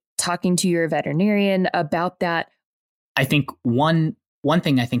be talking to your veterinarian about that. I think one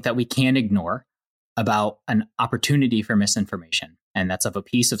thing I think that we can't ignore about an opportunity for misinformation, and that's of a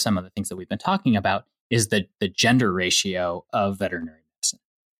piece of some of the things that we've been talking about, is the gender ratio of veterinary medicine.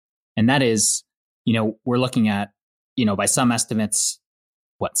 And that is, we're looking at, by some estimates,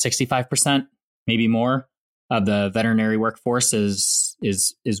 65%, maybe more, of the veterinary workforce is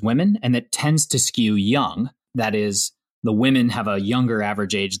women, and that tends to skew young. That is, the women have a younger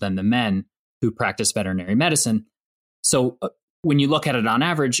average age than the men who practice veterinary medicine. So when you look at it on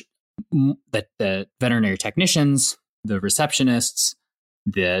average, that the veterinary technicians, the receptionists,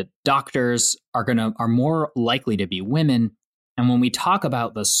 the doctors are more likely to be women. And when we talk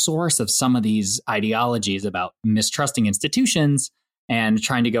about the source of some of these ideologies about mistrusting institutions and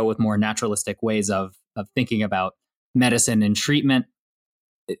trying to go with more naturalistic ways of thinking about medicine and treatment,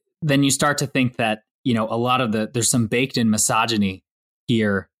 then you start to think that, a lot of there's some baked in misogyny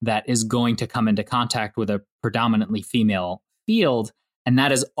here that is going to come into contact with a predominantly female field. And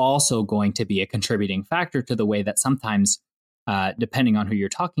that is also going to be a contributing factor to the way that sometimes, depending on who you're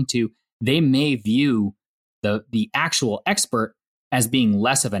talking to, they may view the actual expert as being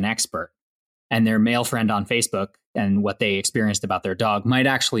less of an expert. And their male friend on Facebook and what they experienced about their dog might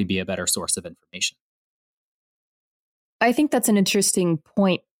actually be a better source of information. I think that's an interesting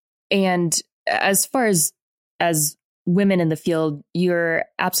point. And as far as women in the field, you're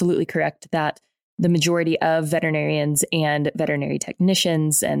absolutely correct that the majority of veterinarians and veterinary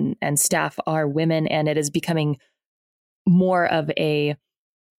technicians and staff are women, and it is becoming more of a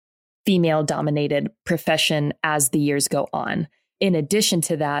female-dominated profession as the years go on. In addition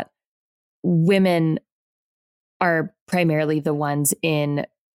to that, women are primarily the ones in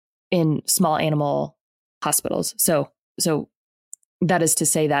small animal hospitals. So that is to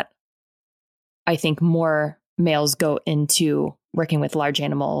say that I think more males go into working with large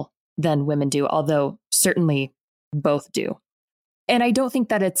animal than women do, although certainly both do. And I don't think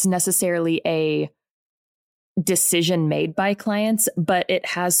that it's necessarily a decision made by clients, but it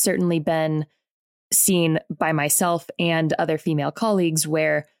has certainly been seen by myself and other female colleagues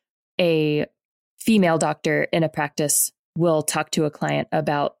where a female doctor in a practice will talk to a client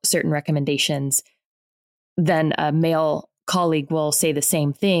about certain recommendations. Then a male colleague will say the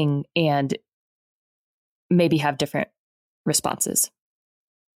same thing and maybe have different responses.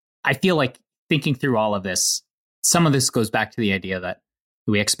 I feel like thinking through all of this, some of this goes back to the idea that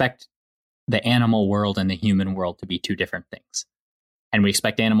we expect the animal world and the human world to be two different things. And we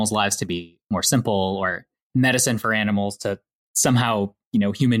expect animals' lives to be more simple, or medicine for animals to somehow,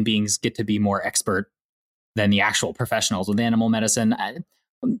 human beings get to be more expert than the actual professionals with animal medicine.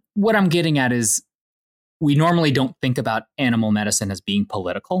 What I'm getting at is we normally don't think about animal medicine as being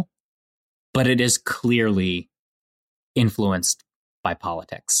political, but it is clearly influenced by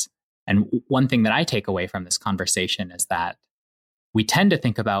politics. And one thing that I take away from this conversation is that we tend to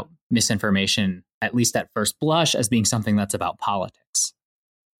think about misinformation, at least at first blush, as being something that's about politics.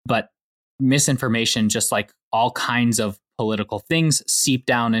 But misinformation, just like all kinds of political things seep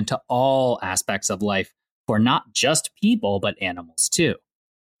down into all aspects of life for not just people, but animals too.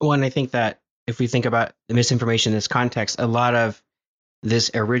 Well, and I think that if we think about the misinformation in this context, a lot of this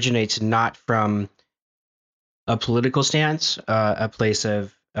originates not from a political stance, a place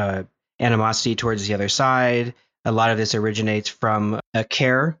of animosity towards the other side. A lot of this originates from a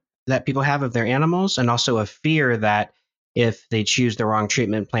care that people have of their animals, and also a fear that if they choose the wrong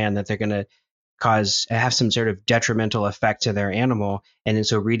treatment plan, that they're going to have some sort of detrimental effect to their animal. And then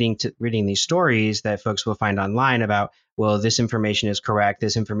so reading these stories that folks will find online about, well, this information is correct,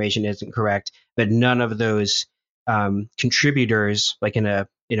 this information isn't correct, but none of those contributors, like in a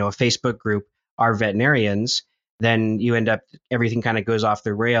Facebook group, are veterinarians, then you end up, everything kind of goes off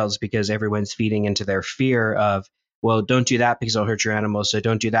the rails because everyone's feeding into their fear of, well, don't do that because it'll hurt your animal. So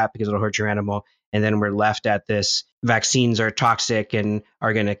don't do that because it'll hurt your animal. And then we're left at this, vaccines are toxic and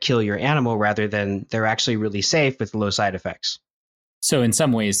are going to kill your animal, rather than they're actually really safe with low side effects. So in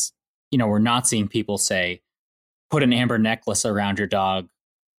some ways, we're not seeing people say, put an amber necklace around your dog,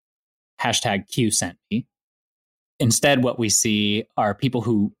 #Q sent me. Instead, what we see are people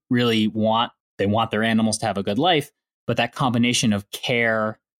who really want their animals to have a good life, but that combination of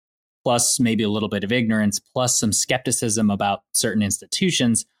care plus maybe a little bit of ignorance, plus some skepticism about certain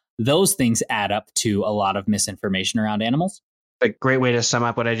institutions, those things add up to a lot of misinformation around animals. A great way to sum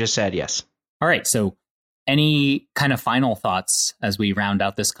up what I just said, yes. All right, so any kind of final thoughts as we round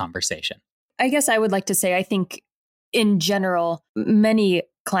out this conversation? I guess I would like to say, I think in general, many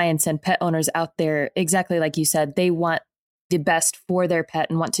clients and pet owners out there, exactly like you said, they want the best for their pet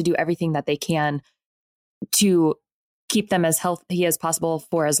and want to do everything that they can to keep them as healthy as possible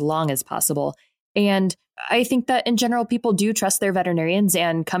for as long as possible. And I think that in general, people do trust their veterinarians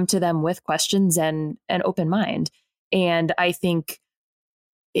and come to them with questions and an open mind. And I think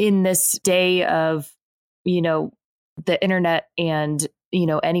in this day of, the internet and,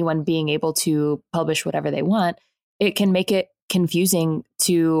 anyone being able to publish whatever they want, it can make it confusing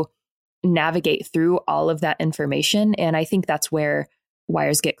to navigate through all of that information. And I think that's where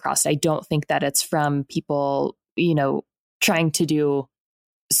wires get crossed. I don't think that it's from people, trying to do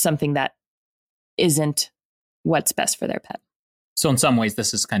something that isn't what's best for their pet. So in some ways,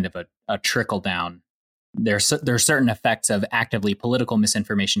 this is kind of a trickle down. There are certain effects of actively political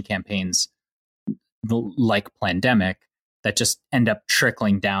misinformation campaigns like Plandemic that just end up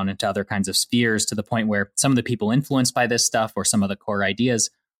trickling down into other kinds of spheres, to the point where some of the people influenced by this stuff or some of the core ideas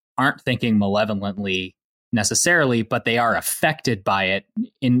aren't thinking malevolently necessarily, but they are affected by it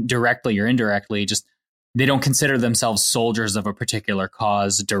directly or indirectly. Just they don't consider themselves soldiers of a particular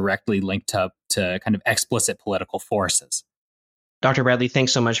cause directly linked to kind of explicit political forces. Dr. Bradley,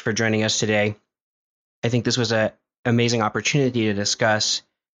 thanks so much for joining us today. I think this was an amazing opportunity to discuss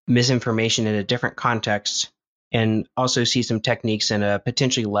misinformation in a different context, and also see some techniques in a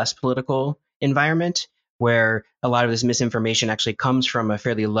potentially less political environment where a lot of this misinformation actually comes from a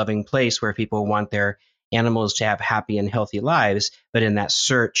fairly loving place where people want their animals to have happy and healthy lives. But in that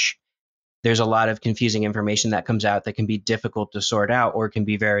search, there's a lot of confusing information that comes out that can be difficult to sort out, or can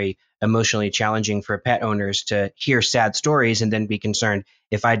be very emotionally challenging for pet owners to hear sad stories and then be concerned,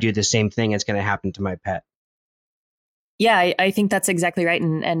 if I do the same thing, it's going to happen to my pet. Yeah, I think that's exactly right.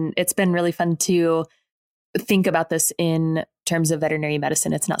 And it's been really fun to think about this in terms of veterinary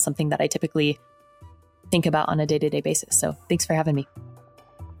medicine. It's not something that I typically think about on a day-to-day basis. So thanks for having me.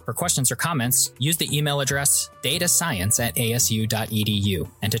 For questions or comments, use the email address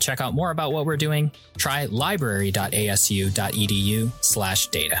datascience@asu.edu. And to check out more about what we're doing, try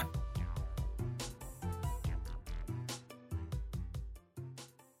library.asu.edu/data.